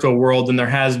the crypto world than there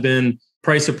has been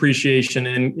price appreciation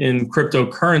in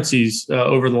cryptocurrencies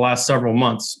over the last several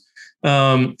months.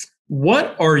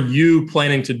 What are you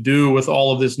planning to do with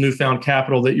all of this newfound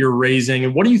capital that you're raising?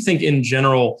 And what do you think in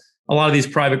general, a lot of these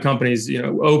private companies,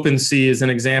 OpenSea is an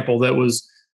example that was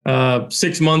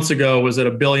 6 months ago was at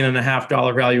 $1.5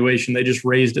 billion valuation. They just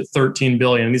raised at $13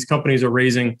 billion. And these companies are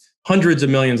raising hundreds of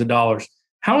millions of dollars.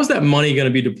 How is that money going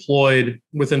to be deployed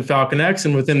within FalconX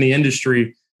and within the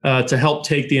industry to help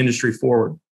take the industry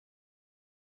forward?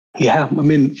 Yeah,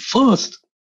 first,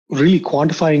 really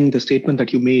quantifying the statement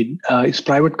that you made is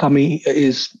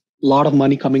a lot of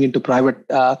money coming into private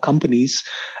companies.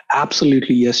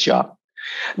 Absolutely, yes, John.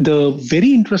 The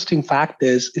very interesting fact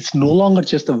is it's no longer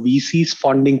just the VCs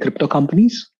funding crypto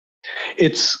companies.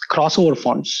 It's crossover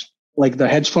funds, like the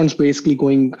hedge funds basically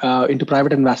going into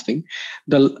private investing,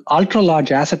 the ultra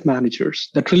large asset managers,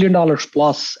 the $1 trillion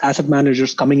plus asset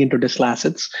managers coming into digital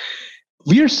assets.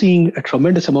 We are seeing a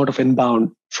tremendous amount of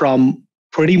inbound from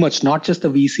pretty much not just the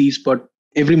VCs, but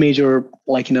every major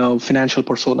financial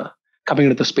persona coming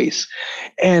into the space.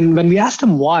 And when we ask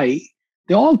them why,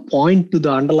 they all point to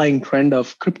the underlying trend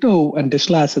of crypto and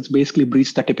digital assets basically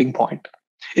breached the tipping point.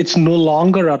 It's no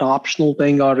longer an optional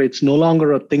thing, or it's no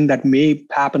longer a thing that may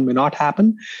happen, may not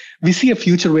happen. We see a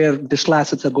future where digital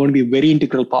assets are going to be a very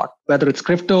integral part, whether it's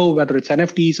crypto, whether it's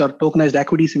NFTs or tokenized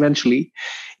equities eventually.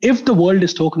 If the world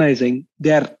is tokenizing,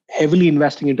 they're heavily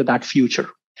investing into that future.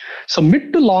 So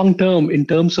mid to long term, in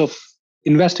terms of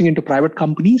investing into private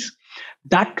companies,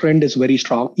 that trend is very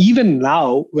strong. Even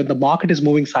now, when the market is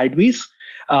moving sideways,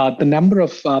 the number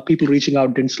of people reaching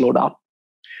out didn't slow down.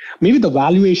 Maybe the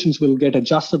valuations will get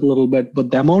adjusted a little bit, but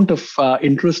the amount of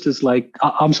interest is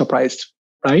I'm surprised,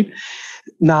 right?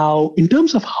 Now, in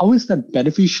terms of how is that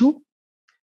beneficial?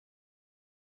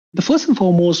 The first and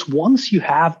foremost, once you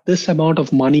have this amount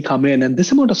of money come in and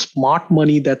this amount of smart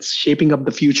money that's shaping up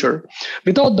the future,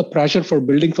 without the pressure for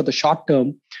building for the short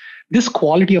term, this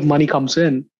quality of money comes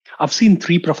in. I've seen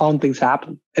three profound things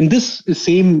happen. And this is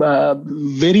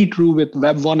very true with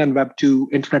Web 1 and Web 2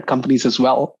 internet companies as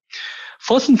well.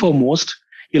 First and foremost,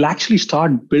 you'll actually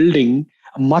start building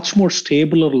a much more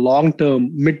stable or long-term,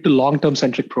 mid to long-term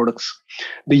centric products.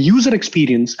 The user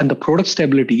experience and the product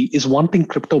stability is one thing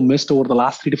crypto missed over the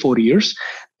last 3 to 4 years.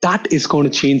 That is going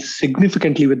to change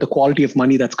significantly with the quality of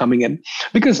money that's coming in.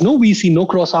 Because no VC, no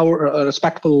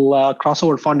respectable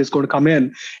crossover fund is going to come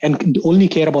in and only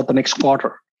care about the next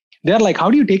quarter. They're like,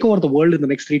 how do you take over the world in the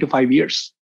next 3 to 5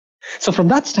 years? So from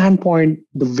that standpoint,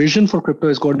 the vision for crypto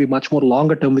is going to be much more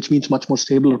longer term, which means much more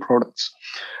stable products.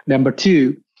 Number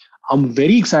two, I'm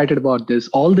very excited about this.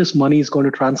 All this money is going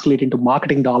to translate into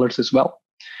marketing dollars as well.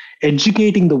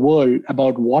 educating the world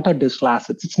about what are digital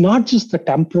assets. It's not just the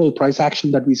temporal price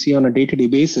action that we see on a day-to-day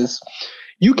basis.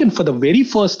 You can, for the very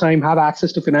first time, have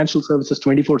access to financial services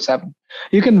 24/7.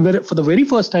 You can, for the very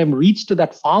first time, reach to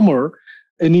that farmer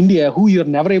in India who you're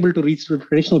never able to reach through the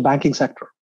traditional banking sector.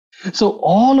 So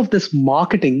all of this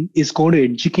marketing is going to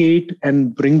educate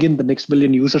and bring in the next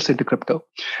billion users into crypto.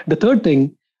 The third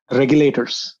thing,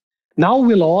 regulators. Now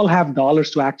we'll all have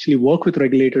dollars to actually work with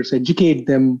regulators, educate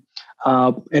them,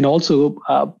 and also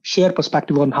share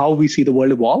perspective on how we see the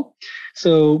world evolve.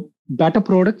 So better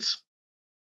products,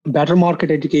 better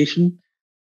market education,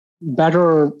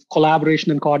 better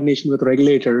collaboration and coordination with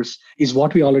regulators is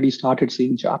what we already started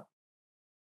seeing, John.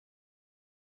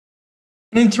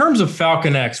 In terms of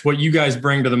FalconX, what you guys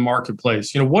bring to the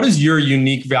marketplace, what is your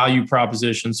unique value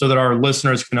proposition so that our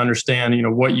listeners can understand,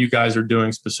 what you guys are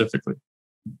doing specifically?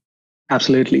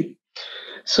 Absolutely.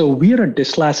 So we are a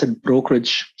digital asset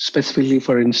brokerage specifically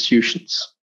for institutions.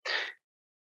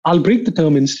 I'll break the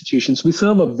term institutions. We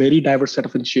serve a very diverse set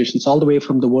of institutions, all the way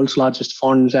from the world's largest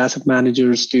funds, asset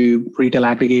managers, to retail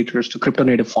aggregators, to crypto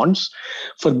native funds.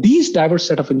 For these diverse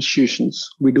set of institutions,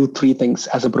 we do three things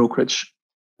as a brokerage: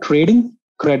 trading,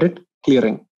 credit,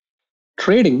 clearing.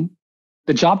 Trading,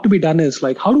 the job to be done is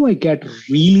like, how do I get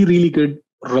really, really good,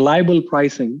 reliable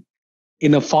pricing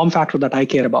in a form factor that I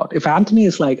care about? If Anthony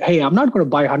is like, hey, I'm not going to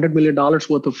buy $100 million worth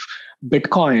of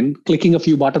Bitcoin, clicking a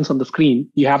few buttons on the screen,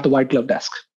 you have the white glove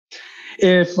desk.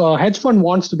 If a hedge fund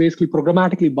wants to basically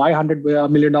programmatically buy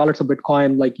 $100 million of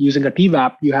Bitcoin, like using a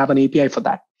TVAP, you have an API for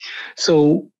that.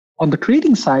 So on the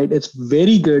trading side, it's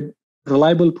very good,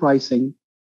 reliable pricing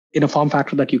in a form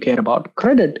factor that you care about.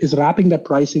 Credit is wrapping that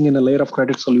pricing in a layer of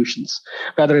credit solutions,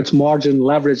 whether it's margin,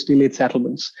 leverage, delayed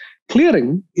settlements.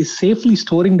 Clearing is safely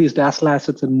storing these digital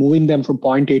assets and moving them from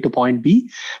point A to point B,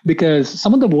 because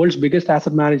some of the world's biggest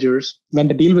asset managers, when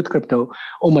they deal with crypto,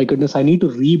 oh my goodness, I need to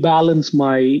rebalance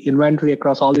my inventory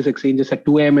across all these exchanges at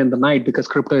 2 a.m. in the night because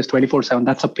crypto is 24/7.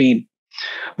 That's a pain.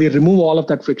 We remove all of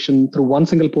that friction through one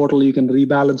single portal. You can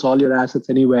rebalance all your assets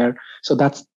anywhere. So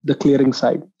that's the clearing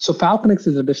side. So FalconX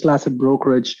is a digital asset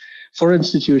brokerage for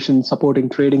institutions supporting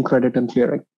trading, credit, and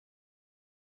clearing.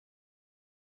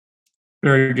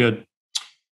 Very good.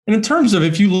 And in terms of,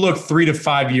 if you look 3 to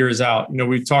 5 years out,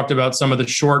 we've talked about some of the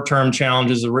short-term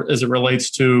challenges as it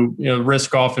relates to,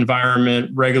 risk-off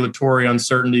environment, regulatory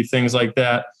uncertainty, things like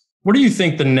that. What do you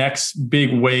think the next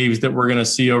big waves that we're going to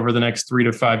see over the next 3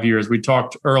 to 5 years? We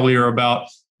talked earlier about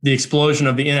the explosion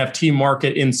of the NFT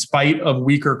market in spite of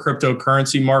weaker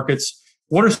cryptocurrency markets.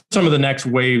 What are some of the next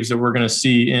waves that we're going to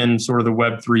see in sort of the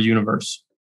Web3 universe?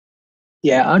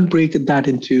 Yeah, I'd break that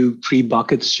into 3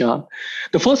 buckets, John.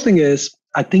 The first thing is,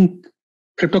 I think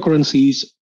cryptocurrencies,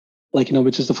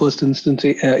 which is the first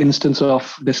instance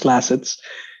of digital assets,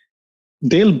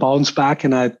 they'll bounce back,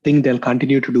 and I think they'll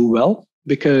continue to do well,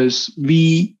 because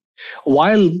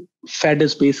while Fed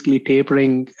is basically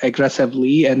tapering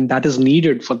aggressively, and that is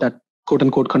needed for that quote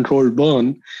unquote controlled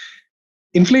burn,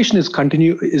 inflation is going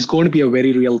to be a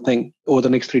very real thing over the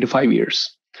next 3 to 5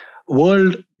 years.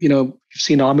 World, you've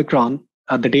seen Omicron,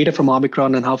 the data from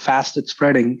Omicron and how fast it's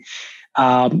spreading.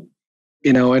 And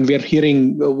we're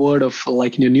hearing a word of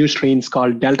new strains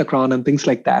called Deltacron and things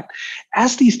like that.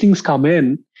 As these things come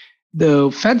in,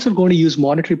 the Feds are going to use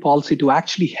monetary policy to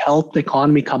actually help the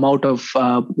economy come out of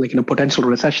potential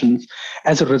recessions.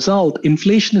 As a result,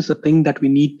 inflation is the thing that we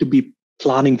need to be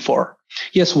planning for.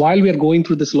 Yes, while we are going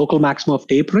through this local maximum of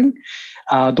tapering,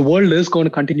 the world is going to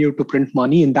continue to print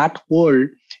money. In that world,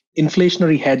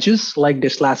 inflationary hedges like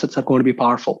digital assets are going to be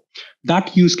powerful.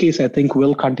 That use case, I think,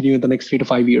 will continue in the next 3 to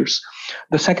 5 years.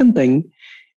 The second thing,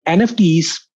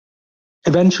 NFTs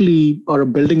eventually are a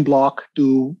building block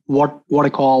to what I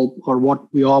call, or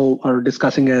what we all are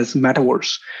discussing as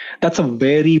metaverse. That's a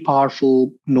very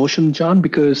powerful notion, John,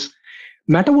 because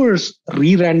metaverse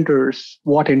re-renders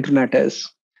what internet is.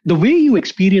 The way you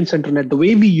experience internet, the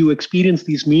way you experience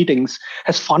these meetings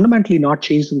has fundamentally not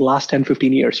changed in the last 10,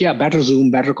 15 years. Yeah, better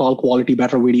Zoom, better call quality,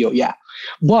 better video, yeah.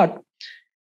 But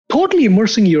totally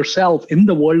immersing yourself in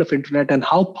the world of internet and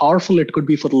how powerful it could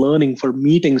be for learning, for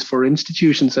meetings, for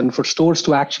institutions, and for stores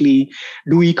to actually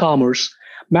do e-commerce,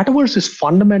 metaverse is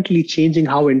fundamentally changing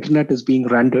how internet is being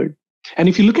rendered. And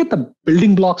if you look at the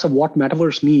building blocks of what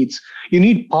metaverse needs, you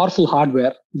need powerful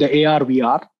hardware, the AR,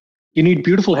 VR. You need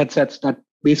beautiful headsets that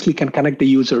basically can connect the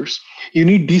users. You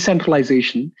need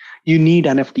decentralization. You need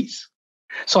NFTs.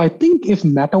 So I think if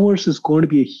metaverse is going to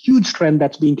be a huge trend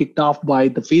that's being kicked off by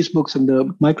the Facebooks and the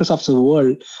Microsofts of the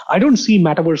world, I don't see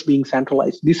metaverse being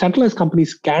centralized. These centralized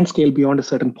companies can't scale beyond a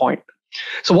certain point.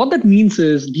 So what that means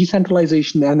is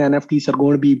decentralization and NFTs are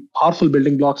going to be powerful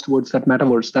building blocks towards that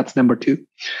metaverse. That's number two.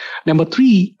 Number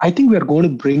three, I think we are going to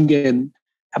bring in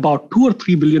about 2 or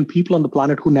 3 billion people on the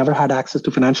planet who never had access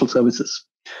to financial services.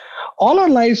 All our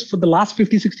lives for the last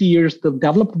 50, 60 years, the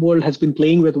developed world has been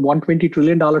playing with $120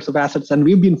 trillion of assets, and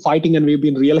we've been fighting and we've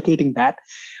been reallocating that.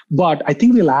 But I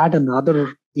think we'll add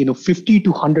another 50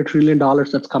 to $100 trillion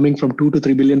that's coming from 2 to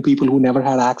 3 billion people who never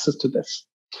had access to this.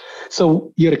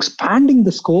 So you're expanding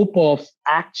the scope of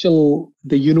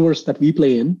the universe that we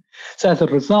play in. So as a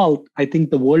result, I think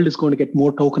the world is going to get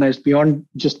more tokenized beyond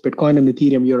just Bitcoin and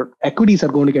Ethereum. Your equities are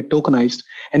going to get tokenized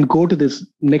and go to this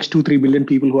next 2-3 billion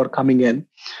people who are coming in.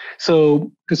 So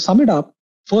to sum it up,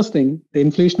 first thing, the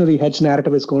inflationary hedge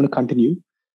narrative is going to continue.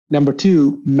 Number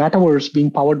two, metaverse being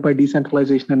powered by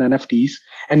decentralization and NFTs.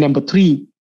 And number three,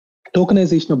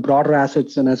 tokenization of broader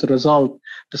assets. And as a result,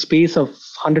 the space of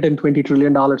 $120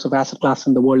 trillion of asset class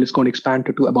in the world is going to expand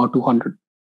to about 200.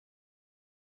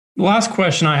 The last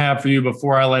question I have for you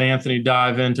before I let Anthony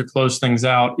dive in to close things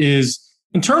out is,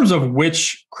 in terms of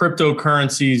which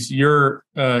cryptocurrencies you're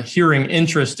hearing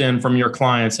interest in from your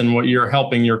clients and what you're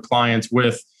helping your clients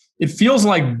with, it feels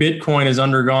like Bitcoin has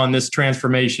undergone this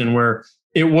transformation where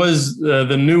it was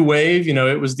the new wave.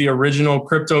 It was the original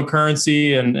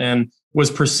cryptocurrency and was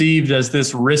perceived as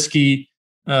this risky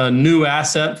new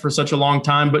asset for such a long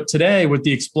time. But today, with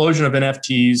the explosion of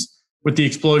NFTs, with the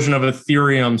explosion of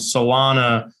Ethereum,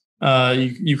 Solana,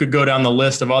 you could go down the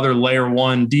list of other layer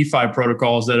one DeFi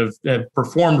protocols that have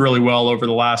performed really well over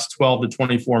the last 12 to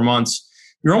 24 months.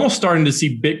 You're almost starting to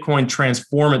see Bitcoin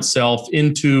transform itself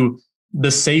into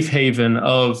the safe haven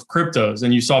of cryptos.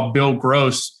 And you saw Bill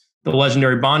Gross, the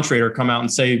legendary bond trader, come out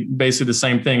and say basically the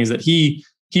same thing, is that he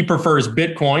prefers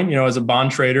Bitcoin, as a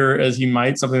bond trader, as he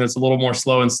might, something that's a little more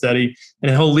slow and steady,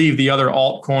 and he'll leave the other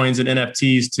altcoins and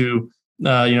NFTs to,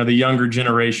 the younger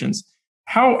generations.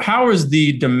 How is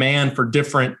the demand for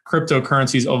different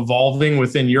cryptocurrencies evolving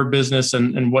within your business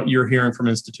and what you're hearing from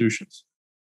institutions?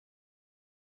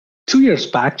 2 years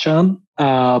back, John,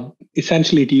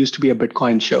 essentially it used to be a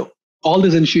Bitcoin show. All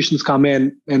these institutions come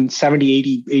in and 70,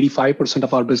 80, 85%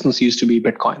 of our business used to be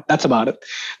Bitcoin. That's about it.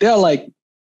 They are like,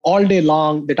 all day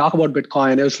long, they talk about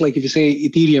Bitcoin. It was like, if you say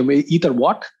Ethereum, Ether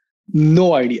what?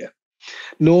 No idea.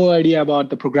 No idea about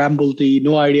the programmability,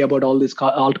 no idea about all these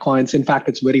altcoins. In fact,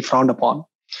 it's very frowned upon.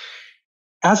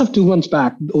 As of 2 months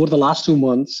back, over the last 2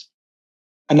 months,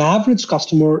 an average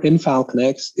customer in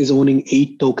FalconX is owning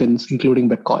 8 tokens, including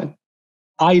Bitcoin.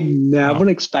 I never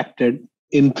expected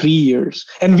in 3 years.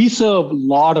 And we serve a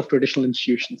lot of traditional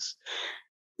institutions.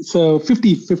 So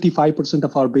 55%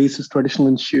 of our base is traditional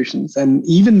institutions. And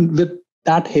even with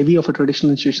that heavy of a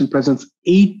traditional institution presence,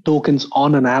 8 tokens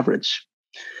on an average.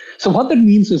 So what that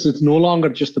means is it's no longer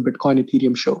just the Bitcoin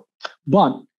Ethereum show.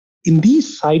 But in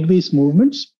these sideways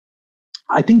movements,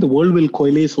 I think the world will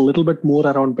coalesce a little bit more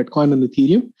around Bitcoin and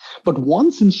Ethereum. But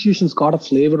once institutions got a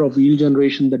flavor of yield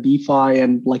generation, the DeFi,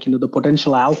 and the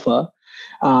potential alpha,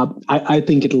 I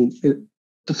think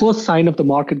the first sign of the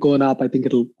market going up, I think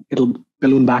it'll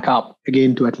balloon back up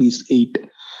again to at least 8.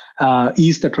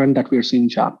 Ease the trend that we're seeing,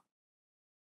 John.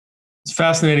 It's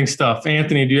fascinating stuff.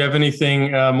 Anthony, do you have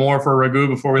anything more for Raghu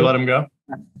before we let him go?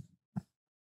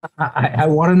 I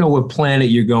want to know what planet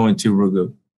you're going to,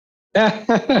 Raghu.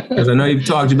 Because I know you've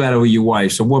talked about it with your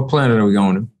wife. So what planet are we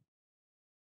going to?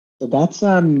 So that's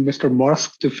on Mr.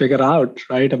 Musk to figure out,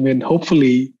 right? I mean,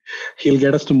 hopefully he'll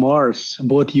get us to Mars.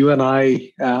 Both you and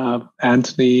I,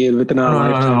 Anthony, within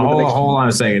our lifetime. Hold on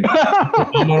a second.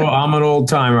 I'm an old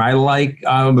timer.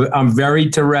 I'm very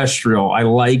terrestrial. I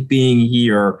like being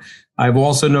here. I've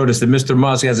also noticed that Mr.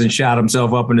 Musk hasn't shot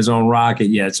himself up in his own rocket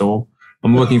yet. So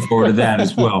I'm looking forward to that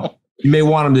as well. You may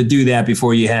want him to do that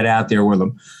before you head out there with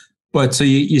him. But so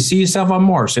you see yourself on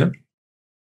Mars, yeah?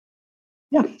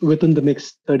 Yeah, within the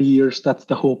next 30 years, that's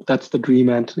the hope. That's the dream,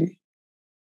 Anthony.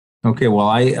 Okay, well,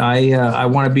 I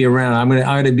want to be around. I'm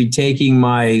gonna be taking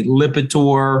my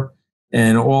Lipitor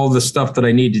and all the stuff that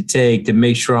I need to take to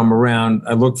make sure I'm around.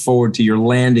 I look forward to your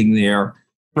landing there.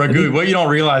 Raghu, what you don't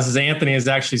realize is Anthony is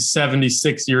actually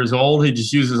 76 years old. He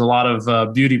just uses a lot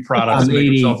of beauty products to make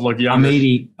himself look younger.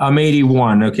 I'm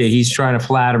 81. Okay, he's trying to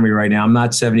flatter me right now. I'm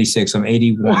not 76. I'm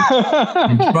 81.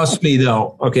 And trust me,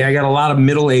 though. Okay, I got a lot of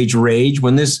middle-age rage.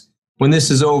 When this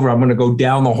is over, I'm going to go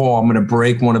down the hall. I'm going to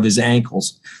break one of his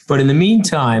ankles. But in the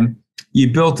meantime,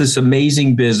 you built this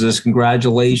amazing business.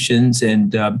 Congratulations.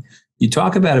 And you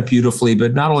talk about it beautifully.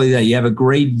 But not only that, you have a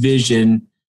great vision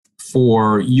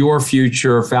for your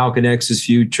future, FalconX's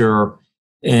future,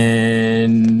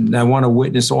 and I want to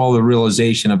witness all the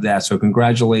realization of that. So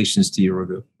congratulations to you,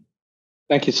 Raghu.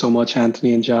 Thank you so much,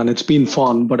 Anthony and John. It's been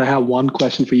fun, but I have one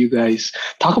question for you guys.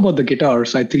 Talk about the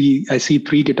guitars. I see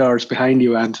 3 guitars behind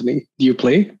you, Anthony. Do you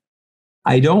play?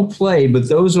 I don't play, but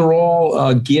those are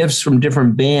all gifts from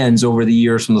different bands over the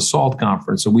years from the SALT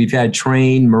conference. So we've had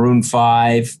Train, Maroon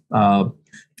 5,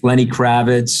 Lenny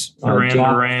Kravitz,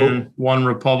 Duran, One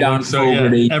Republic. So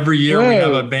every year we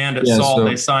have a band at SALT.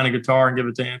 They sign a guitar and give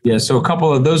it to Anthony. Yeah, so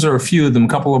those are a few of them. A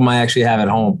couple of them I actually have at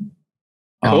home.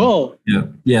 Cool.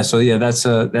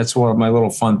 So that's one of my little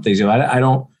fun things. I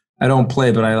don't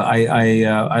play, but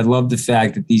I love the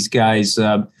fact that these guys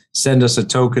send us a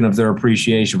token of their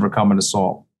appreciation for coming to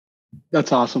SALT.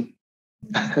 That's awesome.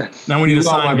 Now we need to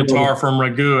sign a guitar from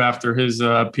Raghu after his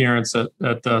appearance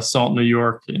at SALT New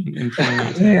York in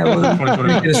 2019. Yeah,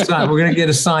 we're going to get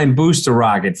a signed booster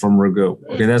rocket from Raghu.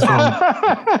 Okay, that's what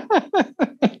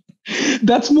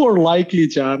That's more likely,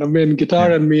 John. I mean,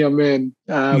 guitar and me, no.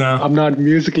 I'm not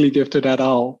musically gifted at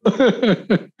all.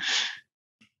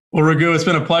 Well, Raghu, it's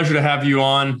been a pleasure to have you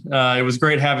on. It was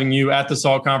great having you at the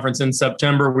SALT conference in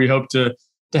September. We hope to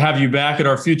have you back at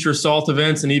our future SALT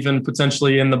events and even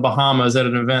potentially in the Bahamas at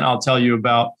an event I'll tell you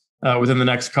about within the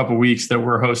next couple of weeks that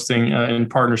we're hosting in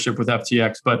partnership with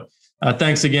FTX. But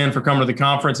thanks again for coming to the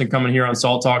conference and coming here on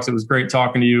SALT Talks. It was great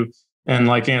talking to you. And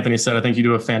like Anthony said, I think you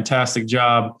do a fantastic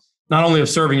job, not only of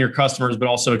serving your customers, but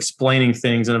also explaining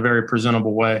things in a very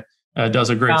presentable way. Does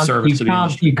a great service to the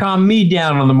industry. You calm me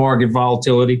down on the market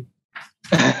volatility.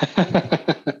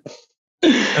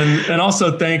 and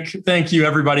also thank you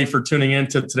everybody for tuning in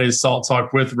to today's SALT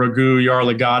Talk with Raghu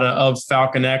Yarlagadda of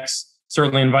FalconX.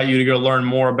 Certainly invite you to go learn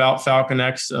more about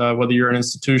FalconX, whether you're an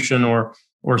institution or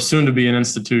soon to be an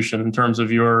institution in terms of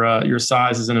your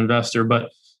size as an investor.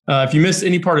 But if you missed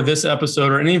any part of this episode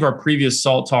or any of our previous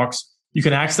SALT Talks, you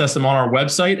can access them on our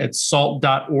website at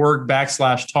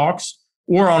salt.org/talks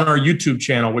or on our YouTube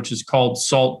channel, which is called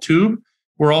SaltTube.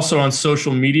 We're also on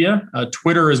social media.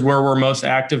 Twitter is where we're most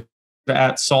active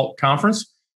at SALT Conference,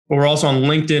 but we're also on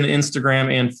LinkedIn, Instagram,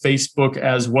 and Facebook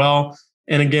as well.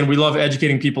 And again, we love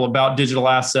educating people about digital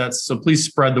assets. So please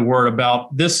spread the word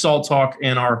about this SALT Talk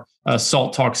and our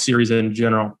SALT Talk series in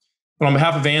general. But on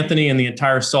behalf of Anthony and the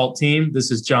entire SALT team,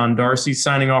 this is John Darcy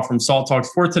signing off from SALT Talks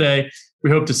for today. We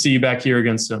hope to see you back here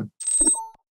again soon.